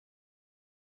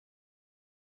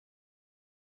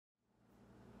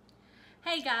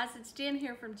Hey guys, it's Jen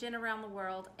here from Jen Around the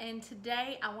World, and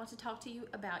today I want to talk to you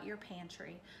about your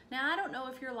pantry. Now, I don't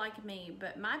know if you're like me,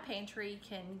 but my pantry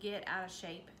can get out of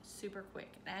shape super quick.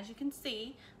 And as you can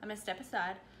see, I'm gonna step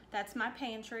aside. That's my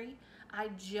pantry. I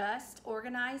just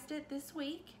organized it this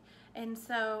week, and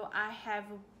so I have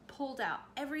pulled out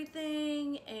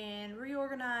everything and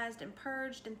reorganized and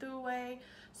purged and threw away.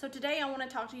 So today I want to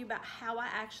talk to you about how I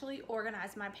actually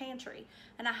organize my pantry.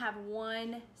 And I have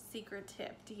one secret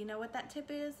tip. Do you know what that tip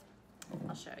is?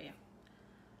 I'll show you.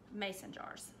 Mason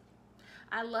jars.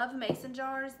 I love mason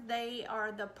jars. They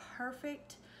are the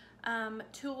perfect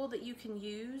tool that you can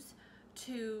use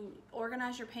to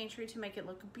organize your pantry to make it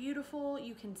look beautiful.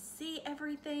 You can see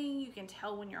everything. You can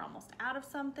tell when you're almost out of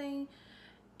something.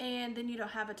 And then you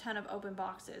don't have a ton of open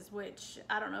boxes, which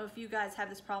I don't know if you guys have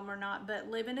this problem or not, but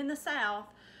living in the South,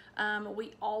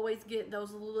 we always get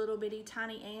those little bitty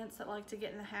tiny ants that like to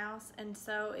get in the house. And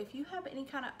so if you have any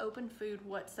kind of open food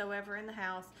whatsoever in the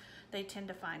house, they tend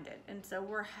to find it. And so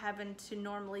we're having to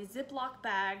normally Ziploc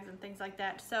bags and things like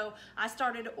that. So I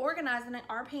started organizing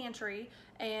our pantry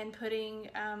and putting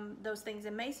those things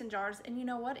in mason jars. And you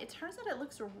know what? It turns out it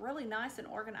looks really nice and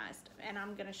organized, and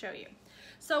I'm gonna show you.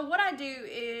 So what I do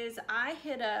is I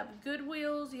hit up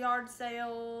Goodwills, yard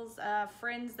sales,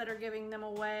 friends that are giving them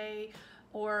away,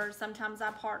 or sometimes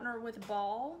I partner with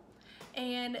Ball,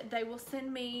 and they will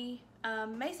send me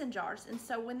mason jars. And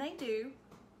so when they do,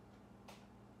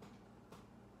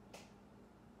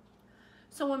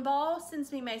 so when Ball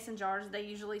sends me mason jars, they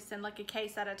usually send like a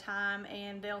case at a time,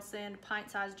 and they'll send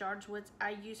pint-sized jars, which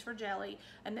I use for jelly,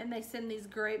 and then they send these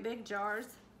great big jars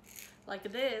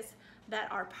like this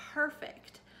that are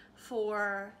perfect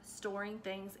for storing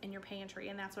things in your pantry,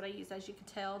 and that's what I use. As you can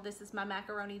tell, this is my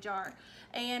macaroni jar,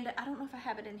 and I don't know if I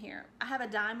have it in here. I have a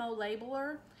Dymo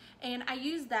labeler, and I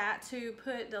use that to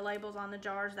put the labels on the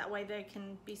jars. That way they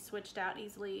can be switched out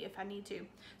easily if I need to.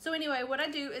 So anyway, what I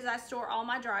do is I store all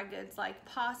my dry goods like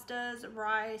pastas,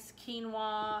 rice,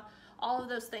 quinoa, all of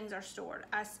those things are stored.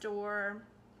 I store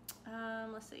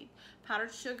let's see,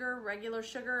 powdered sugar, regular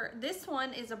sugar. This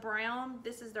one is a brown.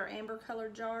 This is their amber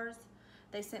colored jars.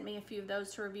 They sent me a few of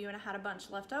those to review, and I had a bunch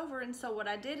left over. And so what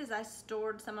I did is I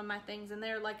stored some of my things in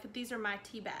there. Like, these are my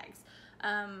tea bags.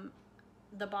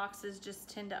 The boxes just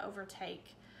tend to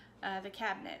overtake the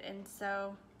cabinet, and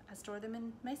so I store them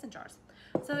in mason jars.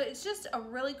 So it's just a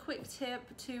really quick tip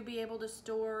to be able to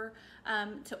store,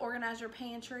 to organize your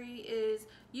pantry, is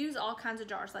use all kinds of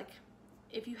jars. Like,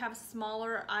 if you have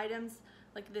smaller items,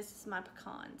 like this is my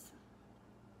pecans.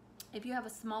 If you have a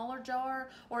smaller jar,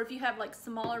 or if you have like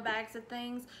smaller bags of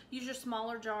things, use your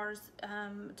smaller jars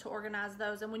to organize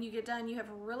those. And when you get done, you have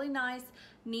a really nice,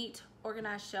 neat,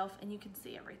 organized shelf, and you can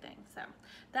see everything. So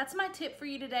that's my tip for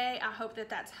you today. I hope that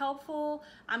that's helpful.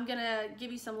 I'm gonna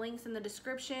give you some links in the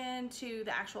description to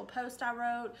the actual post I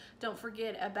wrote. Don't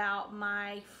forget about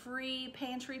my free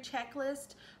pantry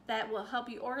checklist that will help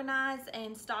you organize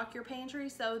and stock your pantry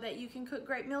so that you can cook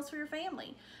great meals for your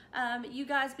family. You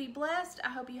guys be blessed. I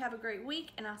hope you have a great week,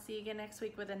 and I'll see you again next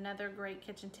week with another great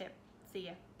kitchen tip. See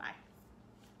ya. Bye.